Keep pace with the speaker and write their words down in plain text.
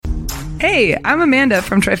Hey, I'm Amanda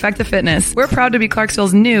from Trifecta Fitness. We're proud to be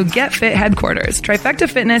Clarksville's new Get Fit headquarters. Trifecta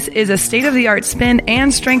Fitness is a state-of-the-art spin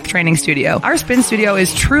and strength training studio. Our spin studio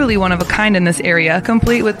is truly one of a kind in this area,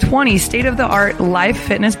 complete with 20 state-of-the-art live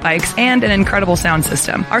fitness bikes and an incredible sound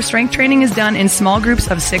system. Our strength training is done in small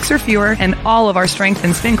groups of 6 or fewer, and all of our strength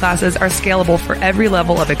and spin classes are scalable for every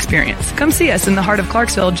level of experience. Come see us in the heart of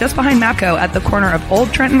Clarksville, just behind MAPCO at the corner of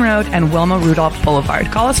Old Trenton Road and Wilma Rudolph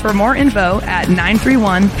Boulevard. Call us for more info at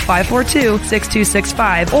 931-542-6265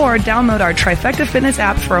 or download our Trifecta Fitness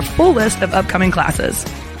app for a full list of upcoming classes.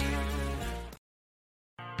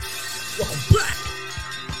 Welcome back.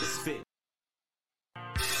 MisFit.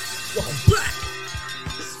 Welcome back.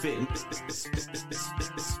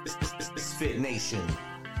 MisFitNation.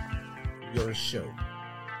 We are a show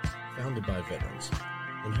founded by veterans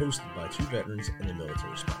and hosted by 2 veterans and a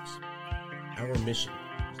military spouse. Our mission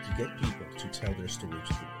is to get people to tell their story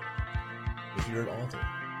to the world. If you're an author,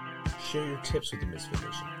 share your tips with the MisFit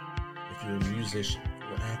Nation. If you're a musician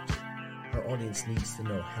or actor, our audience needs to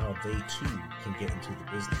know how they too can get into the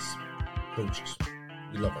business. Coaches,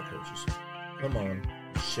 we love our coaches. Come on,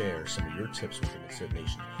 share some of your tips with the MisFit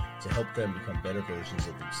Nation to help them become better versions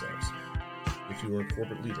of themselves. If you are a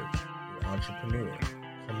corporate leader or entrepreneur,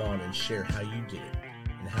 come on and share how you did it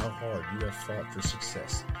and how hard you have fought for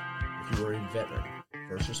success. If you are a veteran,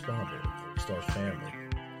 first responder, or star family,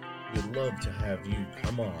 we'd love to have you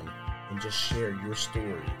come on and just share your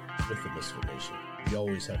story with the MisFit Nation. We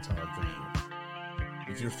always have time for you.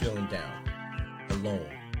 If you're feeling down, alone,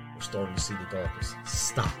 or starting to see the darkness,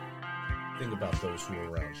 stop. Think about those who are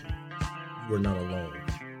around you. You are not alone.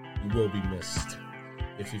 You will be missed.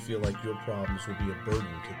 If you feel like your problems will be a burden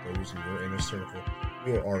to those in your inner circle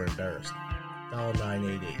or are embarrassed, dial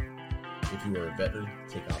 988. If you are a veteran,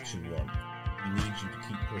 take option 1. We need you to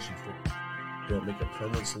keep pushing forward. Don't make a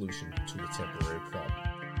permanent solution to a temporary problem.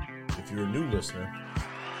 If you're a new listener,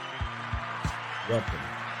 welcome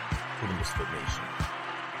to the MisFit Nation.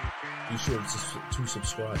 Be sure to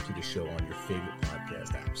subscribe to the show on your favorite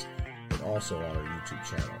podcast apps and also on our YouTube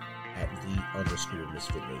channel at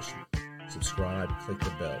 _MisFitNation. Subscribe and click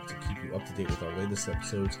the bell to keep you up to date with our latest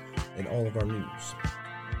episodes and all of our news.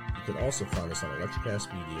 You can also find us on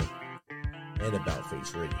Electrocast Media and About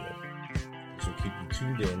Face Radio. This will keep you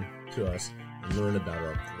tuned in to us and learn about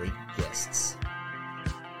our great guests.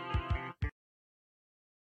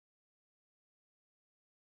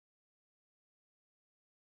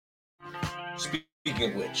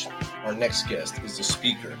 Speaking of which, our next guest is a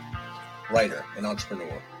speaker, writer, and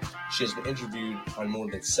entrepreneur. She has been interviewed on more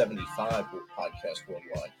than 75 podcasts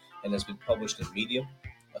worldwide and has been published in Medium,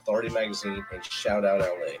 Authority Magazine, and Shout Out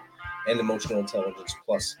LA, and Emotional Intelligence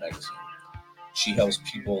Plus magazine. She helps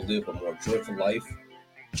people live a more joyful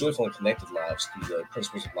and connected lives through the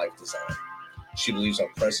principles of life design. She believes our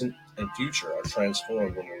present and future are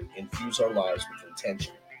transformed when we infuse our lives with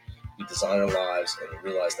intention. We design our lives and we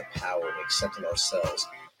realize the power of accepting ourselves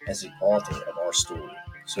as the author of our story.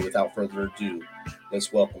 So without further ado,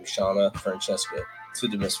 let's welcome Shana, Francesca to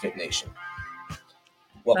the MisFit Nation.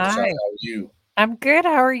 Welcome, Hi. Shana. How are you? I'm good.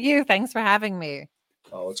 How are you? Thanks for having me.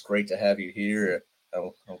 Oh, it's great to have you here.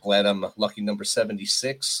 I'm glad I'm lucky number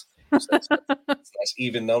 76. So that's nice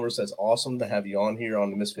even numbers. That's awesome to have you on here on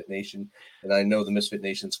the MisFit Nation. And I know the MisFit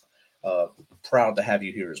Nation's proud to have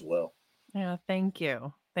you here as well. Yeah, thank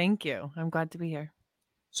you. Thank you. I'm glad to be here.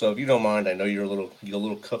 So if you don't mind, I know you're a little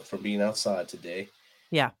cooked from being outside today.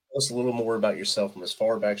 Yeah. Tell us a little more about yourself from as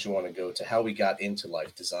far back as you want to go to how we got into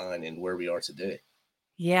life design and where we are today.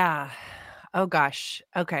 Yeah. Oh, gosh.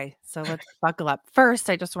 Okay. So let's buckle up. First,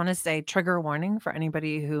 I just want to say trigger warning for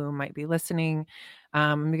anybody who might be listening.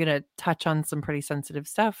 I'm going to touch on some pretty sensitive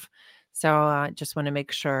stuff. So I just want to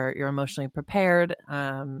make sure you're emotionally prepared,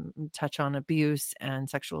 touch on abuse and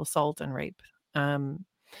sexual assault and rape.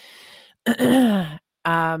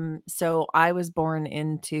 So I was born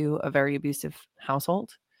into a very abusive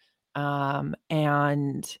household. And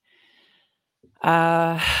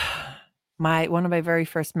one of my very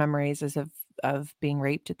first memories is of being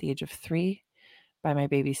raped at the age of 3 by my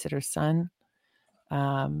babysitter's son.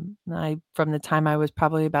 From the time I was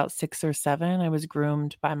probably about 6 or 7, I was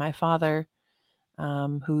groomed by my father,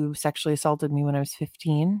 who sexually assaulted me when I was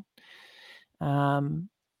 15.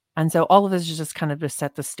 And so all of this is just kind of to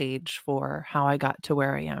set the stage for how I got to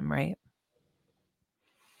where I am, right?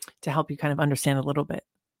 To help you kind of understand a little bit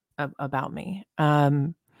about me.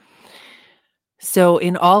 So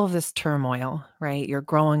in all of this turmoil, right, you're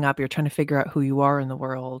growing up, you're trying to figure out who you are in the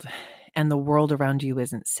world, and the world around you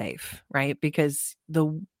isn't safe, right? Because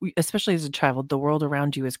especially as a child, the world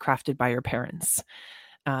around you is crafted by your parents.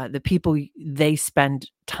 The people they spend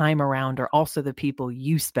time around are also the people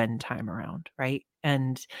you spend time around, right?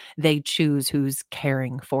 And they choose who's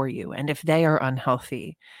caring for you. And if they are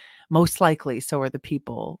unhealthy, most likely so are the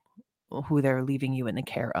people who they're leaving you in the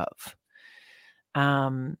care of.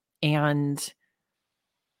 And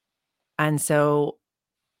so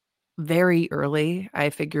very early, I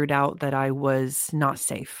figured out that I was not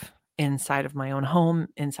safe inside of my own home,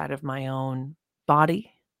 inside of my own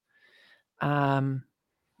body,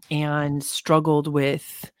 and struggled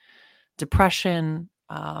with depression,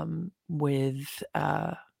 with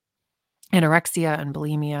anorexia and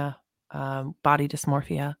bulimia, body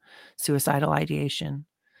dysmorphia, suicidal ideation.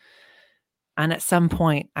 And at some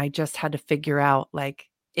point, I just had to figure out, like,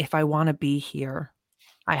 if I want to be here,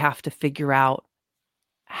 I have to figure out,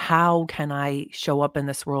 how can I show up in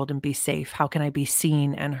this world and be safe? How can I be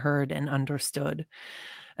seen and heard and understood?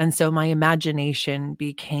 And so my imagination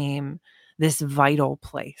became this vital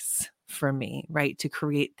place for me, right? To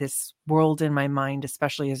create this world in my mind,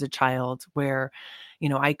 especially as a child, where,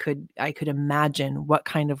 I could imagine what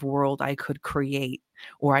kind of world I could create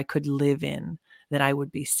or I could live in that I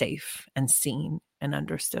would be safe and seen and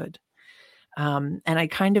understood. And I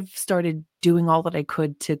kind of started doing all that I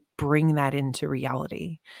could to bring that into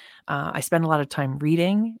reality. I spent a lot of time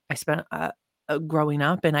reading. I spent growing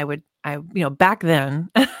up, and back then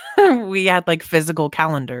we had like physical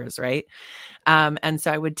calendars, right? And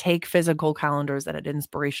so I would take physical calendars that had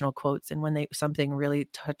inspirational quotes. And when something really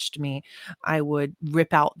touched me, I would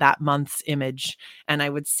rip out that month's image and I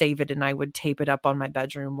would save it and I would tape it up on my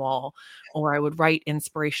bedroom wall, or I would write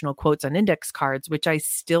inspirational quotes on index cards, which I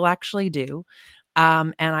still actually do.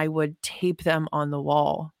 And I would tape them on the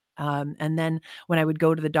wall. And then when I would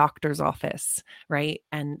go to the doctor's office, right,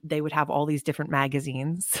 and they would have all these different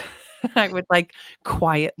magazines, I would like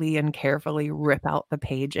quietly and carefully rip out the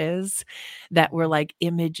pages that were like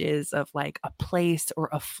images of like a place or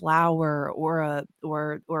a flower or a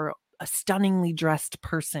stunningly dressed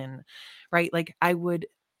person, right? Like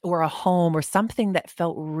or a home or something that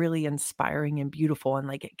felt really inspiring and beautiful, and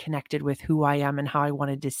like it connected with who I am and how I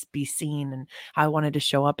wanted to be seen and how I wanted to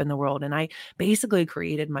show up in the world. And I basically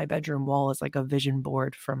created my bedroom wall as like a vision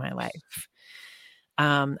board for my life.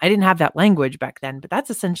 I didn't have that language back then, but that's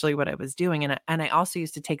essentially what I was doing. And I also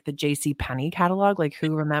used to take the J.C. Penney catalog. Like,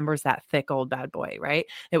 who remembers that thick old bad boy, right?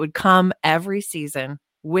 It would come every season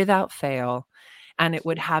without fail. And it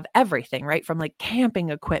would have everything, right? From like camping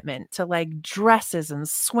equipment to like dresses and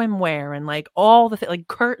swimwear and like all the like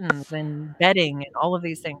curtains and bedding and all of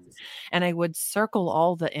these things. And I would circle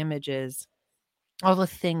all the images, all the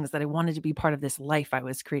things that I wanted to be part of this life I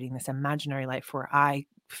was creating, this imaginary life where I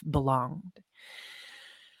belonged.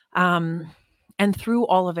 And through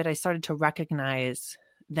all of it, I started to recognize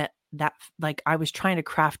that like I was trying to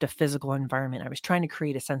craft a physical environment. I was trying to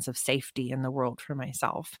create a sense of safety in the world for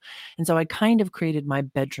myself. And so I kind of created my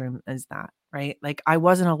bedroom as that, right? Like I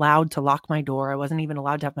wasn't allowed to lock my door. I wasn't even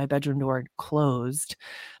allowed to have my bedroom door closed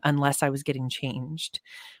unless I was getting changed.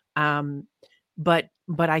 But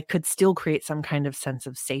I could still create some kind of sense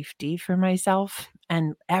of safety for myself.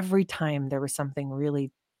 And every time there was something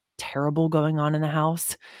really terrible going on in the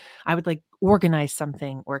house, I would like organize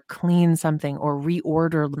something or clean something or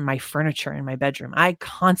reorder my furniture in my bedroom. I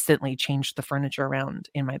constantly changed the furniture around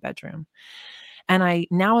in my bedroom. And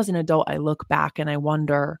now as an adult, I look back and I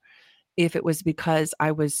wonder if it was because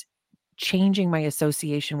I was changing my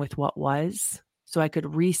association with what was, so I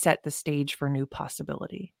could reset the stage for new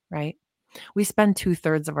possibility, right? We spend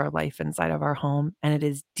 2/3 of our life inside of our home, and it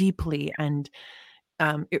is deeply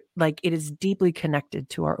it is deeply connected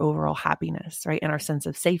to our overall happiness, right? And our sense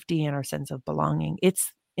of safety and our sense of belonging.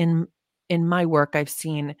 It's in my work, I've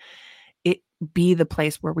seen it be the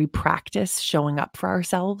place where we practice showing up for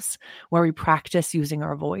ourselves, where we practice using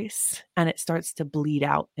our voice, and it starts to bleed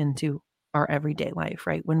out into our everyday life,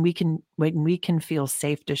 right? When we can feel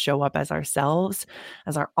safe to show up as ourselves,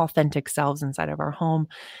 as our authentic selves inside of our home,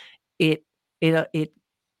 it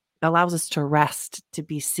allows us to rest, to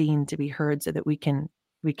be seen, to be heard, so that we can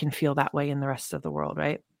feel that way in the rest of the world,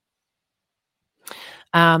 right?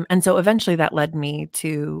 And so eventually that led me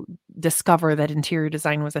to discover that interior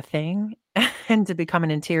design was a thing and to become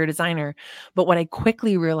an interior designer. But what I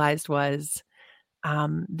quickly realized was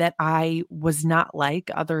that I was not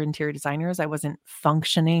like other interior designers. I wasn't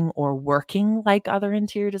functioning or working like other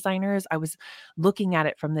interior designers. I was looking at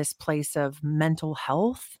it from this place of mental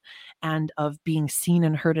health and of being seen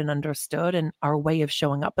and heard and understood, and our way of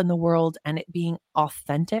showing up in the world, and it being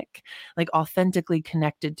authentic, like authentically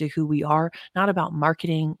connected to who we are, not about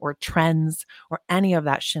marketing or trends or any of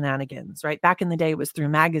that shenanigans, right? Back in the day, it was through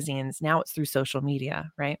magazines. Now it's through social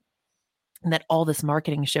media, right? and that all this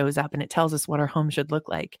marketing shows up and it tells us what our home should look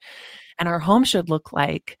like. And our home should look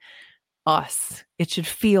like us. It should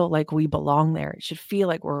feel like we belong there. It should feel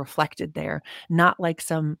like we're reflected there, not like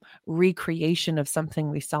some recreation of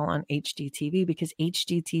something we saw on HGTV, because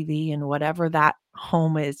HGTV and whatever that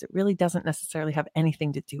home is, it really doesn't necessarily have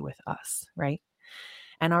anything to do with us, right?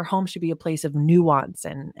 And our home should be a place of nuance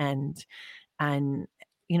and and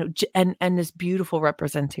this beautiful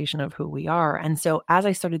representation of who we are. And so as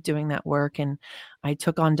I started doing that work and I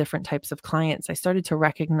took on different types of clients, I started to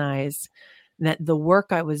recognize that the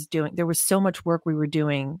work I was doing, there was so much work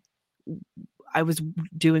I was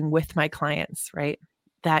doing with my clients, right?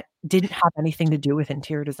 That didn't have anything to do with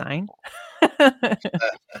interior design. And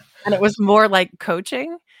it was more like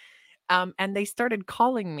coaching. And they started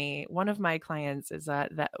calling me. One of my clients is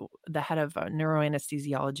the head of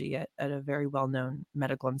neuroanesthesiology at a very well-known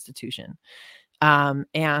medical institution. And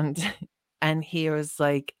and he was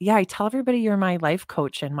like, "Yeah, I tell everybody you're my life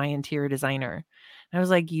coach and my interior designer." And I was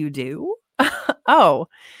like, "You do?" Oh,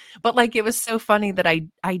 but like it was so funny that I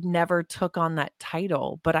never took on that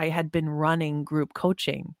title, but I had been running group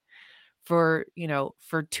coaching for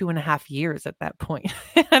 2.5 years at that point.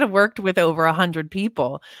 And worked with over 100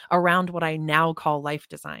 people around what I now call life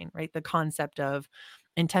design, right? The concept of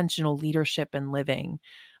intentional leadership and living,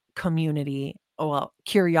 community, well,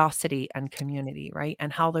 curiosity and community, right?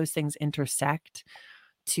 And how those things intersect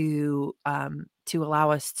to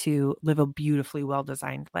allow us to live a beautifully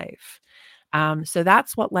well-designed life. So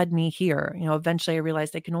that's what led me here. Eventually I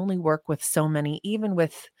realized I can only work with so many, even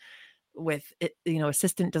with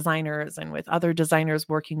assistant designers and with other designers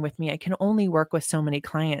working with me. I can only work with so many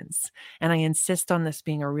clients, and I insist on this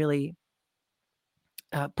being a really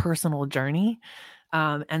personal journey.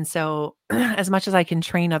 And so as much as I can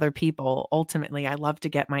train other people, ultimately I love to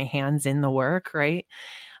get my hands in the work, right?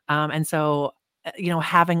 And so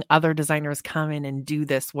having other designers come in and do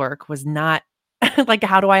this work was not like,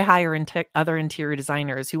 how do I hire other interior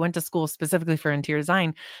designers who went to school specifically for interior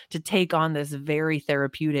design to take on this very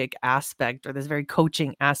therapeutic aspect or this very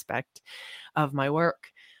coaching aspect of my work?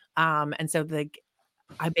 And so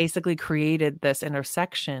I basically created this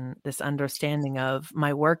intersection, this understanding of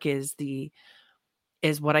my work is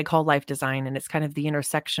what I call life design. And it's kind of the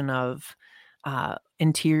intersection of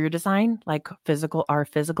interior design, like our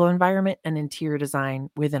physical environment, and interior design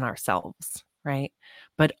within ourselves, right?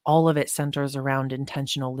 But all of it centers around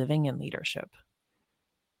intentional living and leadership.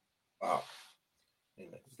 Wow.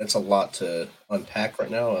 That's a lot to unpack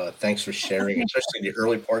right now. Thanks for sharing, especially the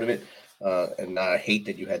early part of it. And I hate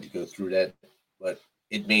that you had to go through that, but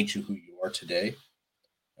it made you who you are today.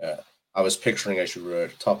 Uh, I was picturing as you were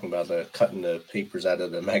talking about cutting the papers out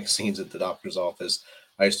of the magazines at the doctor's office.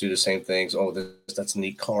 I used to do the same things. Oh, that's a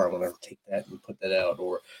neat car. I want to take that and put that out.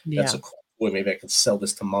 Or that's Yeah. a cool boy. Maybe I can sell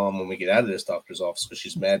this to mom when we get out of this doctor's office because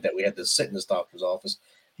she's mad that we had to sit in this doctor's office.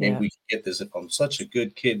 Maybe Yeah. we can get this if I'm such a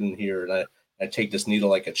good kid in here and I take this needle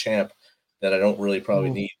like a champ that I don't really probably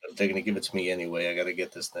Mm. need, but they're going to give it to me anyway. I got to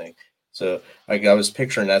get this thing. So I was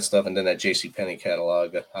picturing that stuff, and then that J.C. Penney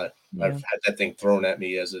catalog. I've Yeah. had that thing thrown at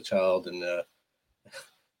me as a child, and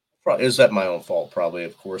probably, it was at my own fault, probably,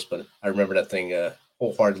 of course. But I remember that thing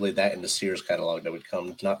wholeheartedly. That in the Sears catalog that would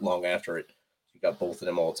come not long after it. You got both of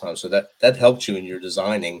them all the time, so that helped you in your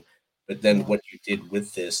designing. But then Yeah. what you did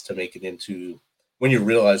with this to make it into when you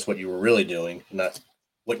realized what you were really doing, not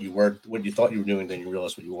what you thought you were doing, then you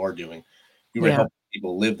realized what you are doing. You were Yeah. helping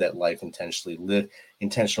people live that life intentionally, live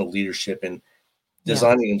intentional leadership, and Yeah.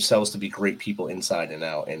 designing themselves to be great people inside and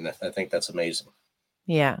out. And I think that's amazing.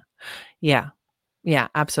 Yeah. Yeah. Yeah,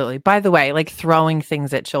 absolutely. By the way, like throwing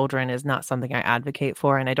things at children is not something I advocate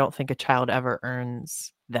for, and I don't think a child ever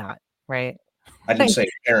earns that, right? I didn't say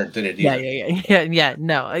a parent did it Yeah, either. yeah, yeah, yeah, yeah.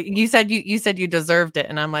 No, you said you deserved it,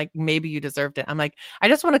 and I'm like, maybe you deserved it. I'm like, I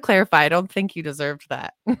just want to clarify. I don't think you deserved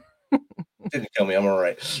that. Didn't kill me. I'm all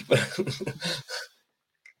right.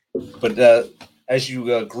 But as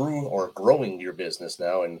you grew or growing your business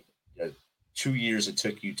now, and 2 years it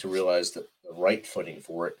took you to realize the right footing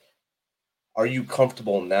for it, are you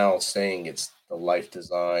comfortable now saying it's the life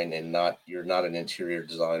design and not you're not an interior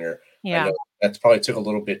designer? I Yeah, know that probably took a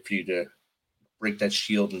little bit for you to break that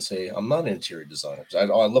shield and say, I'm not an interior designer. 'Cause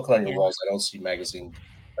I'm looking on your yeah, walls. I don't see magazine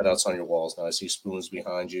cutouts on your walls now. I see spoons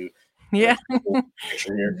behind you. yeah, Cool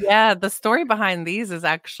picture here. yeah. The story behind these is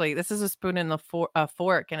actually this is a spoon and a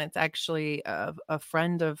fork, and it's actually a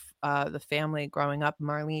friend of the family growing up.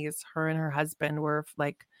 Marley's, her and her husband were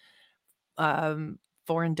like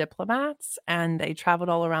foreign diplomats, and they traveled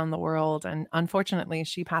all around the world. And unfortunately,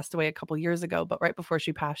 she passed away a couple years ago. But right before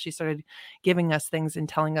she passed, she started giving us things and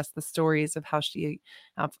telling us the stories of how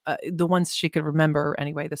the ones she could remember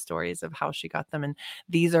anyway, the stories of how she got them. And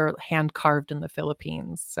these are hand carved in the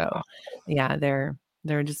Philippines. So yeah, they're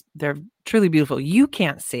truly beautiful. You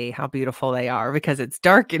can't see how beautiful they are because it's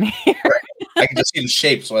dark in here. I can just see the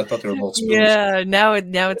shape, so I thought they were both spoons. Yeah, now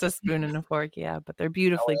it's a spoon and a fork. Yeah, but they're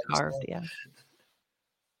beautifully carved. Yeah.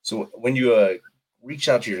 So when you reach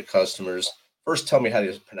out to your customers, first tell me how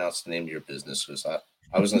to pronounce the name of your business, because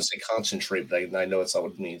I was going to say concentrate, but I know that's not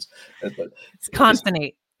what it means. But it's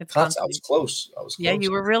consonate. It's I was close. Yeah,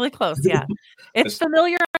 you were really close. Yeah, it's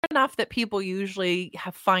familiar enough that people usually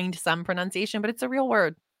find some pronunciation, but it's a real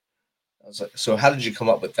word. So how did you come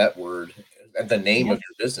up with that word and the name of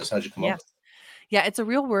your business? How did you come up with it? Yeah, it's a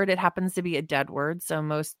real word. It happens to be a dead word, so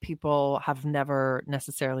most people have never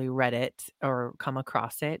necessarily read it or come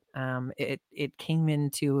across it. It came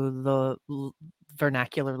into the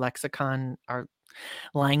vernacular lexicon or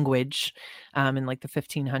language in like the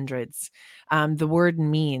 1500s. The word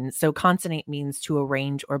means, so consonate means to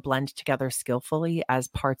arrange or blend together skillfully as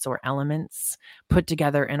parts or elements put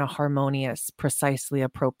together in a harmonious, precisely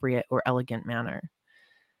appropriate or elegant manner.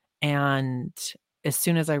 And as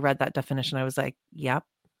soon as I read that definition, I was like, yep,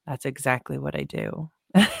 that's exactly what I do.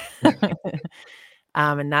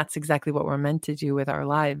 And that's exactly what we're meant to do with our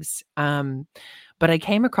lives. But I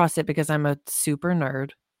came across it because I'm a super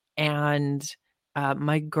nerd, and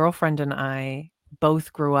my girlfriend and I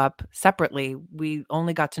both grew up separately. We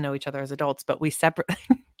only got to know each other as adults, but we separately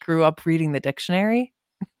grew up reading the dictionary.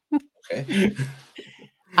 Okay.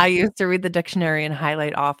 I used to read the dictionary and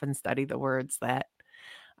highlight off and study the words that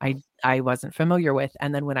I wasn't familiar with.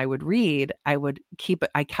 And then when I would read, I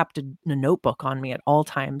kept a notebook on me at all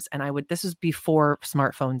times. And this was before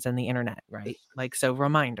smartphones and the internet, right? Like, so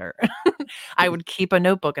reminder, I would keep a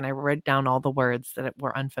notebook and I wrote down all the words that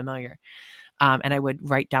were unfamiliar. And I would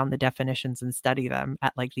write down the definitions and study them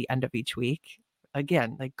at like the end of each week.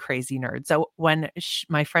 Again, like crazy nerd. So when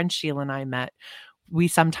my friend Sheila and I met, we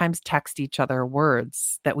sometimes text each other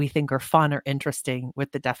words that we think are fun or interesting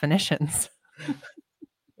with the definitions.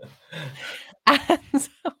 And so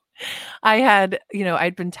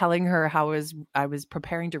I'd been telling her how I was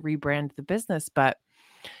preparing to rebrand the business, but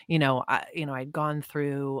I'd gone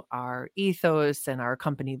through our ethos and our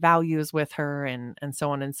company values with her and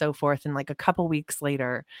so on and so forth. And like a couple weeks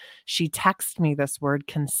later, she texted me this word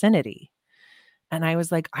consinity. And I was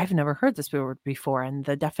like, I've never heard this word before. And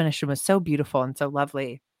the definition was so beautiful and so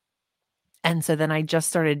lovely. And so then I just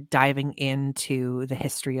started diving into the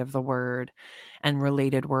history of the word and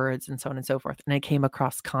related words and so on and so forth. And I came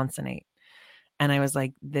across consonate. And I was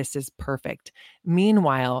like, this is perfect.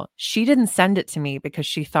 Meanwhile, she didn't send it to me because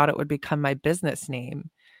she thought it would become my business name.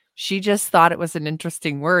 She just thought it was an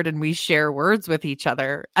interesting word and we share words with each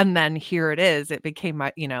other. And then here it is. It became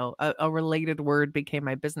my, a related word became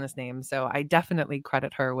my business name. So I definitely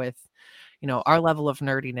credit her with, our level of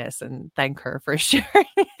nerdiness and thank her for sharing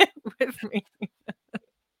it with me.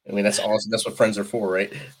 I mean, that's awesome. That's what friends are for,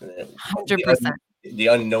 right? 100%. The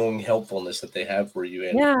unknown helpfulness that they have for you.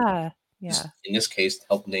 And yeah. In this case,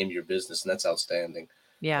 help name your business. And that's outstanding.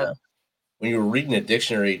 Yeah. When you were reading a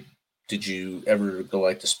dictionary, did you ever go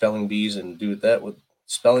like the spelling bees and do that with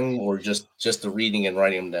spelling, or just the reading and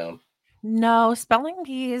writing them down? No, spelling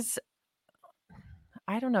bees.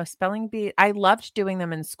 I don't know. Spelling bee. I loved doing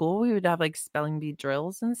them in school. We would have like spelling bee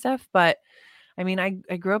drills and stuff. But I mean, I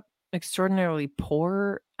grew up extraordinarily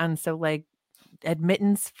poor. And so like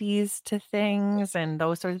admittance fees to things and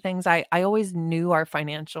those sort of things, I always knew our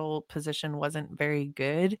financial position wasn't very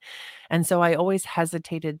good. And so I always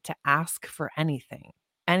hesitated to ask for anything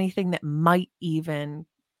that might even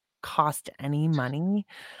cost any money.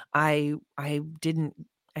 I didn't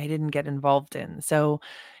get involved in. So,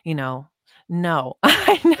 no,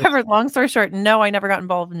 I never, long story short, no, I never got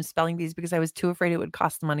involved in spelling bees because I was too afraid it would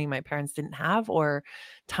cost money my parents didn't have or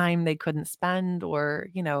time they couldn't spend or,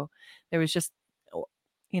 there was just,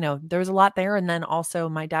 there was a lot there. And then also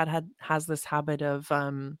my dad has this habit of,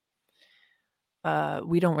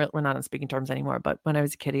 we're not on speaking terms anymore, but when I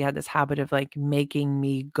was a kid, he had this habit of like making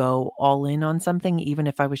me go all in on something, even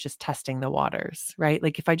if I was just testing the waters, right?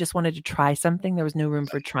 Like if I just wanted to try something, there was no room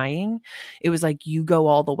for trying. It was like, you go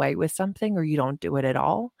all the way with something or you don't do it at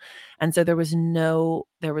all. And so there was no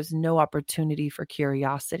opportunity for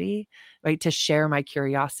curiosity, right? To share my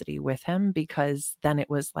curiosity with him, because then it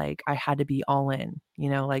was like, I had to be all in,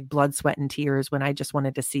 like blood, sweat, and tears when I just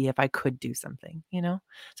wanted to see if I could do something, so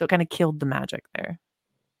it kind of killed the magic there.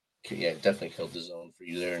 yeah, definitely killed the zone for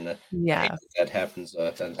you there, and I hate Yeah. that happens.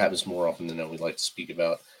 That happens more often than we like to speak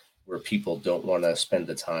about, where people don't want to spend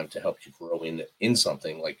the time to help you grow in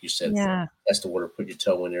something. Like you said, Yeah. test the water, put your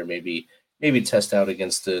toe in there, maybe test out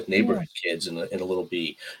against the Yeah. neighborhood kids in a little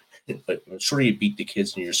bee. But I'm sure you beat the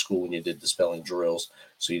kids in your school when you did the spelling drills,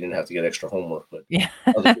 so you didn't have to get extra homework. But Yeah.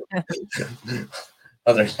 other,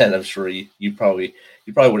 other than that, I'm sure you probably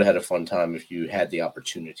would have had a fun time if you had the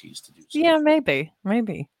opportunities to do so. Yeah, maybe.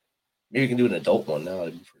 Maybe. Maybe you can do an adult one now.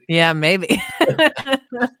 That'd be pretty cool. Yeah, maybe. I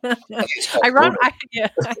think it's called Yeah,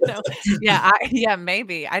 I know. Yeah,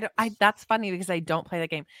 maybe. That's funny because I don't play the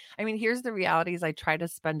game. I mean, here's the reality is I try to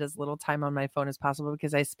spend as little time on my phone as possible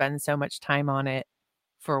because I spend so much time on it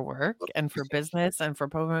for work and for business and for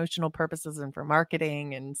promotional purposes and for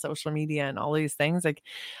marketing and social media and all these things. Like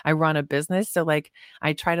I run a business. So like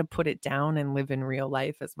I try to put it down and live in real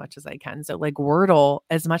life as much as I can. So like Wordle,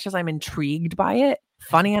 as much as I'm intrigued by it,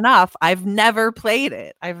 funny enough, I've never played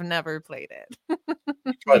it. I've never played it.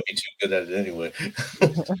 You'd probably be too good at it anyway.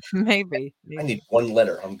 Maybe, I maybe. need one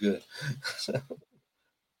letter. I'm good.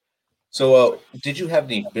 So, did you have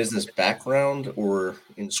any business background or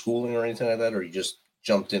in schooling or anything like that, or you just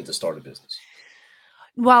jumped in to start a business?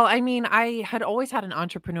 Well, I mean, I had always had an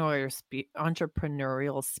entrepreneurial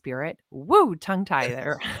spirit. Woo, tongue tie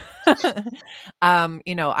there.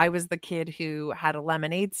 I was the kid who had a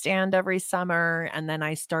lemonade stand every summer, and then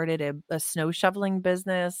I started a snow shoveling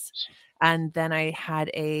business, and then I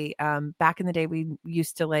had a back in the day we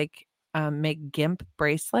used to like make GIMP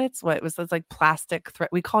bracelets. What it was those like plastic thread.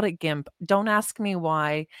 We called it GIMP. Don't ask me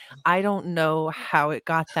why. I don't know how it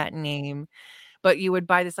got that name, but you would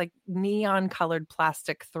buy this like neon colored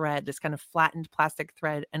plastic thread, this kind of flattened plastic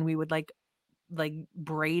thread, and we would like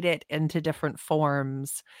braid it into different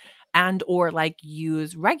forms and or like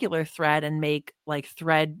use regular thread and make like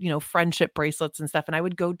thread, friendship bracelets and stuff. And I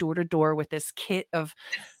would go door to door with this kit of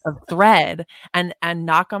thread and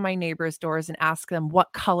knock on my neighbors' doors and ask them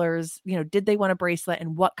what colors, did they want a bracelet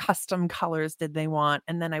and what custom colors did they want.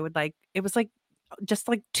 And then I would like it was like just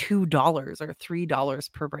like $2 or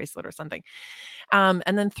 $3 per bracelet or something.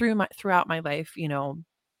 And then throughout my life,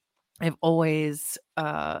 I've always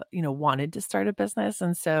wanted to start a business.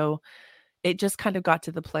 And so it just kind of got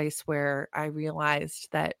to the place where I realized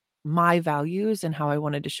that my values and how I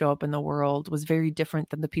wanted to show up in the world was very different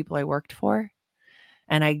than the people I worked for.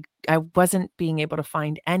 And I wasn't being able to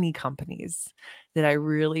find any companies that I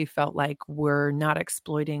really felt like were not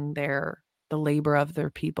exploiting the labor of their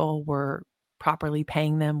people, were properly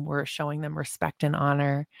paying them, were showing them respect and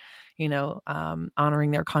honor, honoring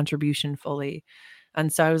their contribution fully.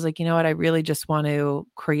 And so I was like, you know what? I really just want to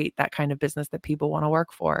create that kind of business that people want to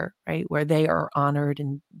work for, right? Where they are honored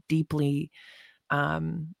and deeply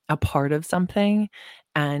a part of something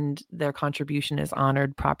and their contribution is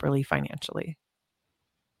honored properly financially.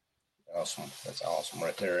 Awesome. That's awesome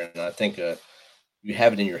right there. And I think you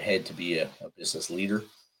have it in your head to be a business leader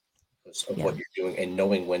because of Yeah. what you're doing and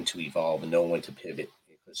knowing when to evolve and knowing when to pivot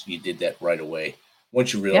because you did that right away.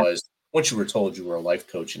 Once you Yeah. realized, once you were told you were a life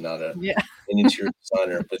coach and not Yeah. an interior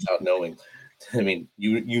designer without knowing, I mean,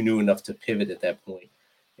 you knew enough to pivot at that point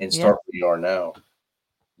and Yeah. start where you are now.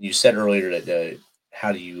 You said earlier that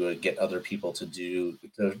how do you get other people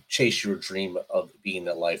to chase your dream of being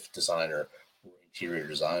a life designer or interior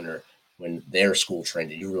designer when they're school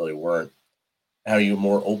trained and you really weren't? How are you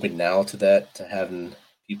more open now to that, to having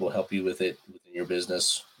people help you with it within your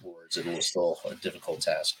business, or is it still a difficult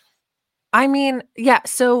task? I mean, yeah.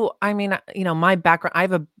 So, I mean, my background, I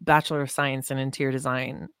have a Bachelor of Science in interior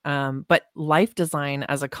design, but life design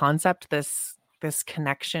as a concept, this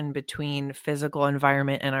connection between physical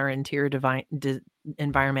environment and our interior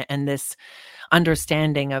environment, and this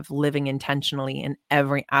understanding of living intentionally in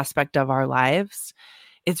every aspect of our lives,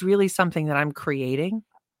 it's really something that I'm creating.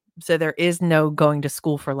 So there is no going to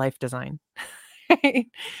school for life design. Right?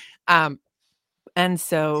 um, and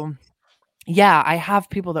so yeah, I have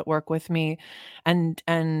people that work with me and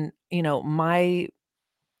my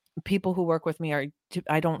people who work with me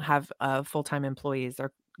I don't have full-time employees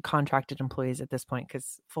or contracted employees at this point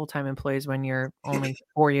because full-time employees when you're only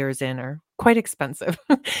 4 years in are quite expensive.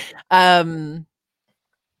 um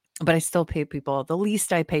but I still pay people. The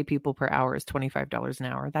least I pay people per hour is $25 an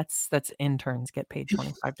hour. That's interns get paid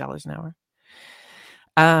 $25 an hour.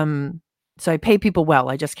 Um, so I pay people well.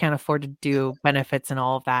 I just can't afford to do benefits and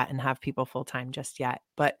all of that and have people full time just yet.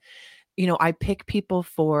 But I pick people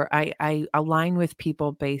I align with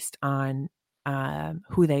people based on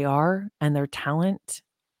who they are and their talent,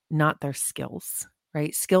 not their skills.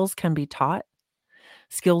 Right? Skills can be taught.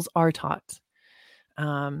 Skills are taught.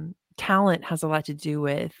 Talent has a lot to do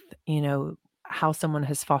with how someone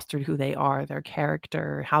has fostered who they are, their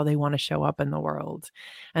character, how they want to show up in the world.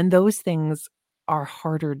 And those things are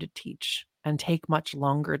harder to teach and take much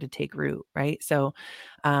longer to take root, right? So,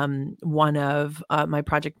 one of my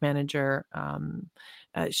project manager,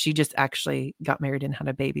 she just actually got married and had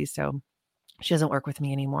a baby. So she doesn't work with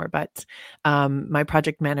me anymore, but my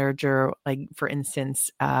project manager, like for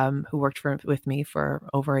instance, who worked with me for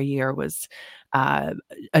over a year, was a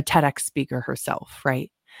TEDx speaker herself,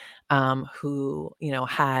 right? Who,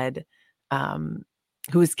 had,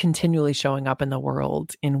 who was continually showing up in the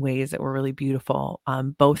world in ways that were really beautiful.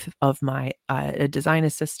 Both of my design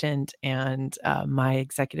assistant and my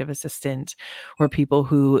executive assistant were people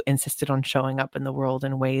who insisted on showing up in the world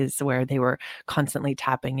in ways where they were constantly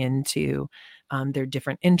tapping into their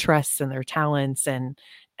different interests and their talents and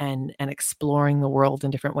exploring the world in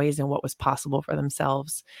different ways and what was possible for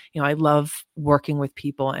themselves. I love working with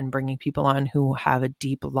people and bringing people on who have a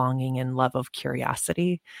deep longing and love of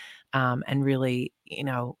curiosity, and really,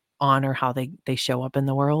 honor how they show up in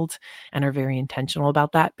the world and are very intentional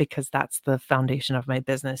about that, because that's the foundation of my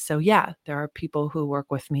business. So yeah, there are people who work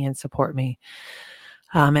with me and support me,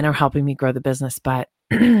 and are helping me grow the business, but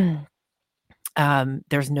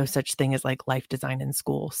there's no such thing as like life design in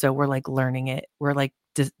school. So we're like learning it. We're like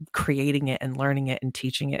creating it and learning it and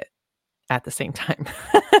teaching it at the same time.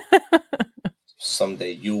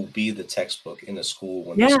 Someday you'll be the textbook in a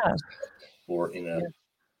school Yeah. or in a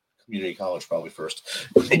community college, probably first.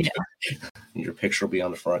 Yeah. Your picture will be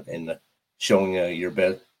on the front and showing your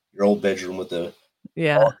old bedroom with the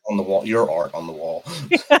art on the wall, your art on the wall.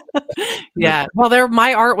 Yeah. Well,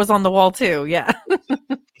 my art was on the wall too. Yeah.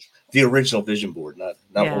 The original vision board, not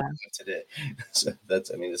what we have today. So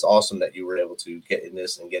it's awesome that you were able to get in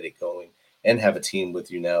this and get it going and have a team with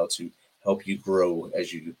you now to help you grow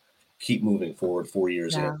as you keep moving forward 4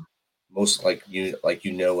 years in. Most I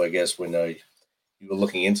guess when you were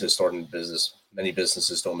looking into starting a business, many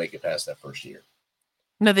businesses don't make it past that first year.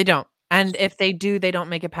 No, they don't. And if they do, they don't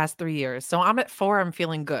make it past 3 years. So I'm at 4. I'm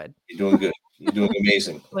feeling good. You're doing good. You're doing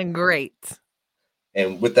amazing. Feeling great.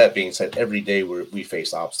 And with that being said, every day we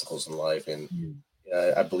face obstacles in life. And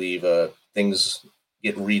I believe things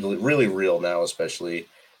get really, really real now, especially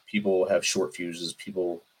people have short fuses.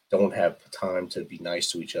 People don't have time to be nice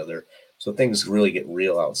to each other. So things really get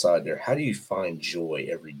real outside there. How do you find joy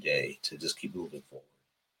every day to just keep moving forward?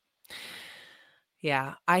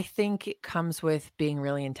 Yeah, I think it comes with being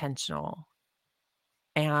really intentional.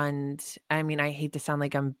 And I mean, I hate to sound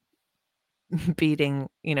like I'm beating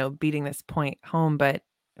this point home, but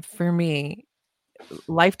for me,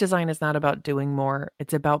 life design is not about doing more.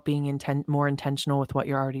 It's about being more intentional with what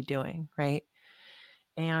you're already doing, right?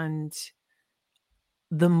 And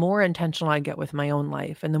the more intentional I get with my own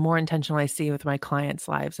life and the more intentional I see with my clients'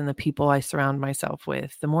 lives and the people I surround myself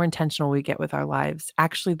with, the more intentional we get with our lives,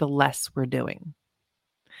 actually, the less we're doing.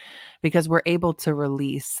 Because we're able to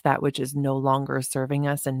release that which is no longer serving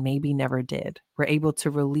us and maybe never did. We're able to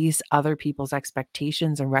release other people's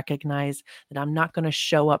expectations and recognize that I'm not going to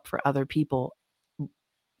show up for other people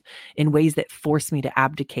in ways that force me to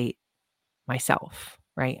abdicate myself,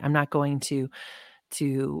 right? I'm not going to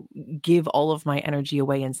give all of my energy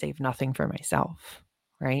away and save nothing for myself,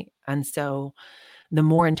 right? And so the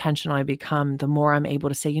more intentional I become, the more I'm able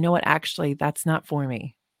to say, you know what, actually, that's not for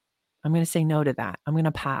me. I'm going to say no to that. I'm going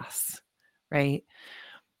to pass, right?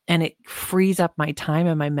 And it frees up my time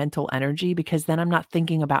and my mental energy, because then I'm not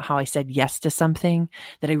thinking about how I said yes to something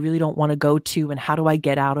that I really don't want to go to and how do I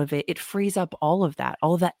get out of it. It frees up all of that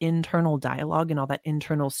internal dialogue and all that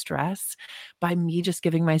internal stress by me just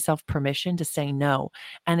giving myself permission to say no.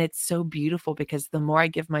 And it's so beautiful, because the more I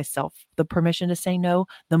give myself the permission to say no,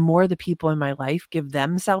 the more the people in my life give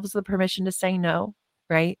themselves the permission to say no.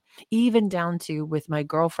 Right? Even down to with my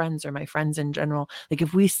girlfriends or my friends in general. Like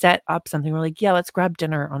if we set up something, we're like, yeah, let's grab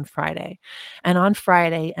dinner on Friday. And on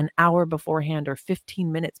Friday, an hour beforehand or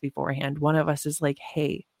 15 minutes beforehand, one of us is like,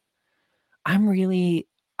 hey, I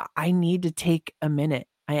need to take a minute.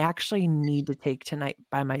 I actually need to take tonight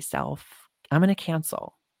by myself. I'm going to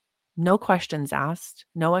cancel. No questions asked,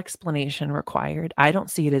 no explanation required. I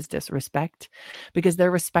don't see it as disrespect, because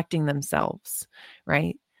they're respecting themselves,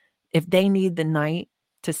 right? If they need the night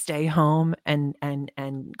to stay home and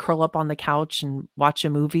curl up on the couch and watch a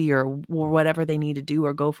movie or whatever they need to do,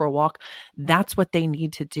 or go for a walk, that's what they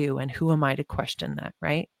need to do. And who am I to question that?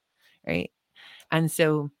 Right. And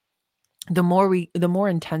so the more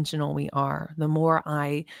intentional we are, the more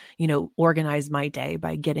I, organize my day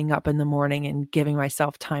by getting up in the morning and giving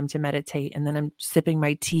myself time to meditate. And then I'm sipping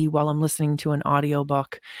my tea while I'm listening to an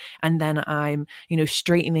audiobook. And then I'm,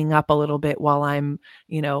 straightening up a little bit while I'm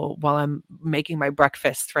making my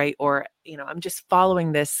breakfast, right? Or I'm just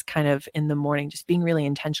following this kind of in the morning, just being really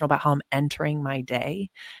intentional about how I'm entering my day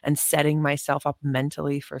and setting myself up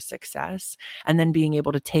mentally for success. And then being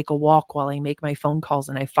able to take a walk while I make my phone calls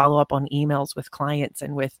and I follow up on emails with clients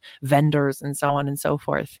and with vendors and so on and so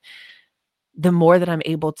forth. The more that I'm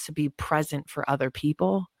able to be present for other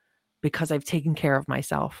people because I've taken care of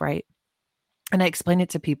myself, right? And I explain it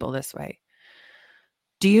to people this way.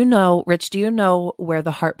 Rich, do you know where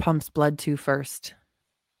the heart pumps blood to first?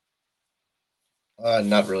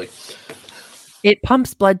 Not really. It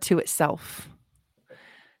pumps blood to itself.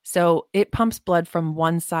 So it pumps blood from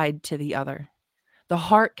one side to the other. The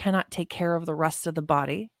heart cannot take care of the rest of the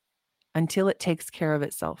body until it takes care of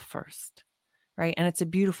itself first, right? And it's a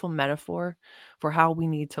beautiful metaphor for how we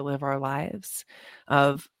need to live our lives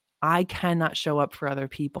of I cannot show up for other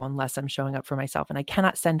people unless I'm showing up for myself. And I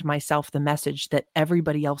cannot send myself the message that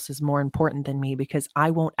everybody else is more important than me because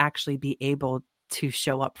I won't actually be able to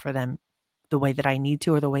show up for them the way that I need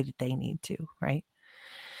to or the way that they need to, right?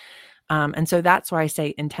 And so that's why I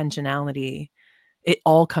say intentionality, it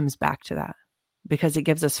all comes back to that because it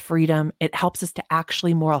gives us freedom. It helps us to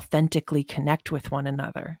actually more authentically connect with one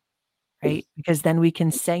another, right? Because then we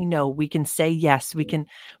can say no, we can say yes, we can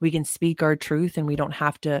speak our truth, and we don't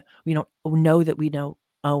know that we don't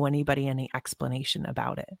owe anybody any explanation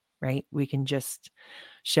about it, right? We can just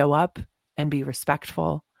show up and be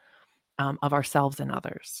respectful of ourselves and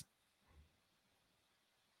others.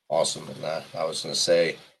 Awesome. And I was going to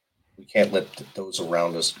say, we can't let those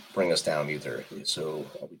around us bring us down either. So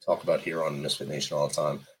we talk about here on Misfit Nation all the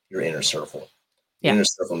time, your inner circle. The Yeah. inner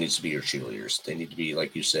circle needs to be your cheerleaders. They need to be,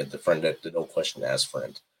 like you said, the friend that the no question asked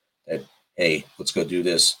friend. That, hey, let's go do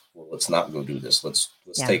this. Well, let's not go do this. Let's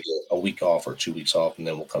Yeah. take a week off or 2 weeks off, and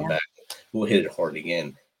then we'll come back. We'll hit it hard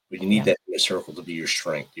again. But you need that inner circle to be your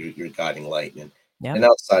strength, your guiding light. And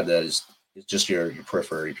outside that is just your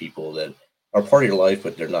periphery people that are part of your life,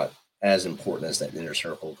 but they're not as important as that inner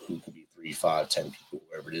circle who could be 3, 5, 10 people,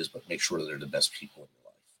 wherever it is, but make sure that they're the best people in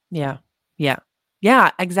your life. Yeah. Yeah.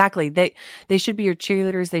 Yeah, exactly. They should be your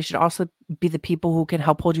cheerleaders. They should also be the people who can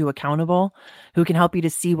help hold you accountable, who can help you to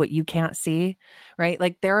see what you can't see, right?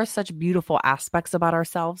 Like there are such beautiful aspects about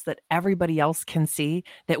ourselves that everybody else can see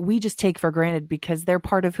that we just take for granted because they're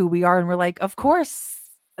part of who we are. And we're like, of course,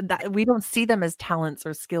 that we don't see them as talents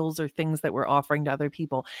or skills or things that we're offering to other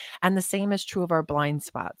people. And the same is true of our blind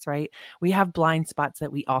spots, right? We have blind spots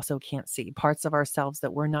that we also can't see, parts of ourselves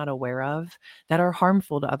that we're not aware of that are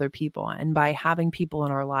harmful to other people. And by having people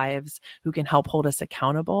in our lives who can help hold us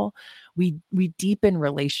accountable, we deepen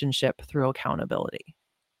relationship through accountability.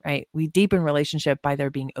 Right. We deepen relationship by there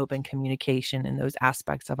being open communication in those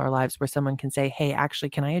aspects of our lives where someone can say, hey, actually,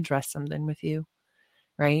 can I address something with you?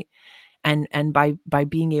 Right. And by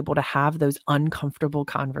being able to have those uncomfortable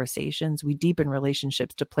conversations, we deepen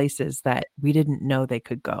relationships to places that we didn't know they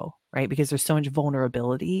could go, right? Because there's so much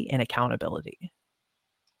vulnerability and accountability.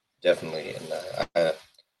 Definitely. And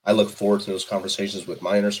I look forward to those conversations with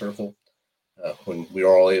my inner circle. When we're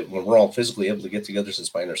all physically able to get together,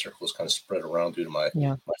 since my inner circle is kind of spread around due to my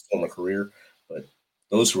former career. But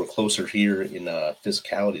those who are closer here in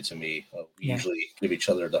physicality to me, we usually give each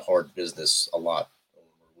other the hard business a lot when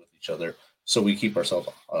we're with each other. So we keep ourselves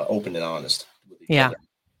open and honest with each other.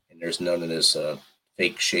 And there's none of this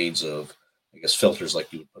fake shades of, I guess, filters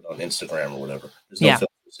like you would put on Instagram or whatever. There's no filters.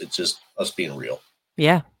 It's just us being real.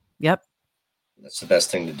 Yeah. Yep. That's the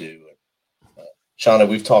best thing to do. Shana,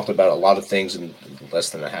 we've talked about a lot of things in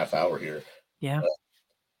less than a half hour here. Yeah.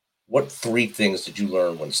 What 3 things did you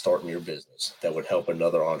learn when starting your business that would help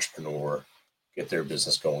another entrepreneur get their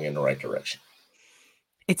business going in the right direction?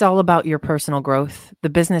 It's all about your personal growth. The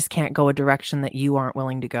business can't go a direction that you aren't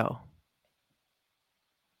willing to go.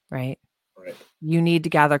 Right? Right. You need to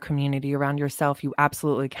gather community around yourself. You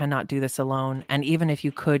absolutely cannot do this alone. And even if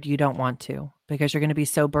you could, you don't want to because you're going to be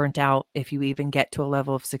so burnt out. If you even get to a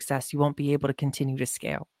level of success, you won't be able to continue to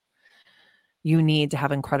scale. You need to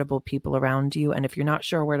have incredible people around you. And if you're not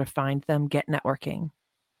sure where to find them, get networking.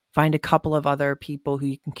 Find a couple of other people who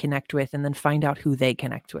you can connect with and then find out who they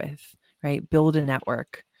connect with, right? Build a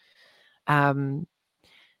network. And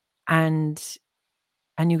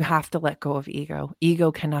you have to let go of ego.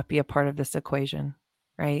 Ego cannot be a part of this equation,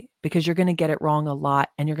 right? Because you're going to get it wrong a lot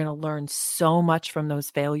and you're going to learn so much from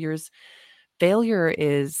those failures. Failure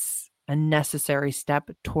is a necessary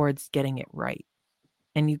step towards getting it right.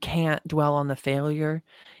 And you can't dwell on the failure.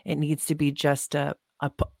 It needs to be just an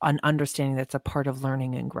understanding that's a part of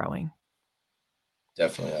learning and growing.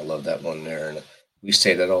 Definitely. I love that one there. And we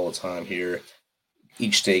say that all the time here.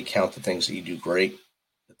 Each day, count the things that you do great,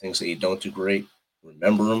 the things that you don't do great.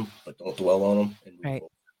 Remember them, but don't dwell on them, and move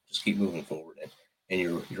forward. Just keep moving forward. and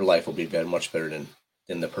your life will be much better than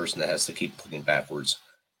the person that has to keep looking backwards.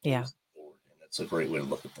 Yeah. And that's a great way to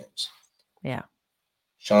look at things. Yeah.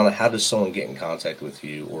 Shana, how does someone get in contact with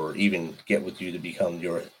you, or even get with you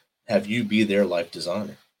to have you be their life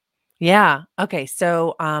designer? Yeah. Okay.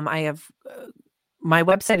 So I have my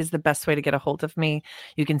website is the best way to get a hold of me.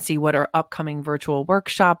 You can see what are upcoming virtual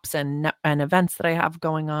workshops and events that I have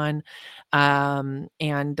going on.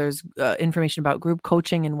 And there's information about group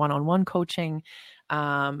coaching and one-on-one coaching.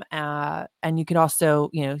 And you can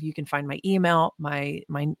also, you can find my email, my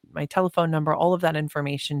telephone number, all of that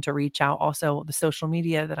information to reach out. Also, the social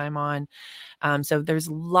media that I'm on. So there's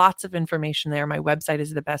lots of information there. My website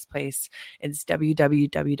is the best place. It's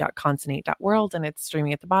www.consonate.world, and it's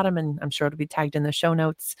streaming at the bottom, and I'm sure it'll be tagged in the show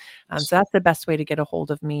notes. So that's the best way to get a hold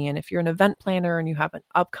of me. And if you're an event planner and you have an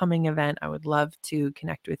upcoming event, I would love to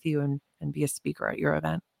connect with you and be a speaker at your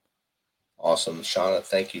event. Awesome. Shana,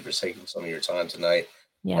 thank you for taking some of your time tonight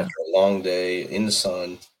Yeah. after a long day in the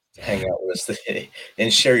sun to hang out with us today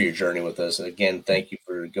and share your journey with us. Again, thank you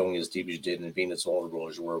for going as deep as you did and being as vulnerable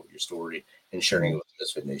as you were with your story and sharing it with the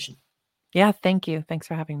MisFit Nation. Yeah. Thank you. Thanks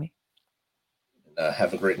for having me. And,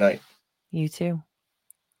 have a great night. You too.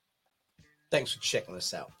 Thanks for checking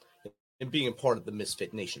us out and being a part of the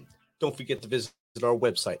MisFit Nation. Don't forget to visit our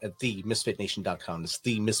website at themisfitnation.com. It's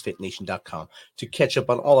themisfitnation.com to catch up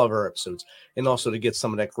on all of our episodes and also to get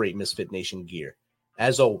some of that great MisFit Nation gear.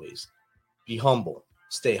 As always, be humble,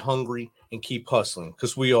 stay hungry, and keep hustling,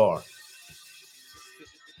 because we are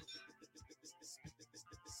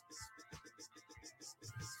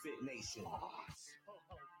MisFit Nation.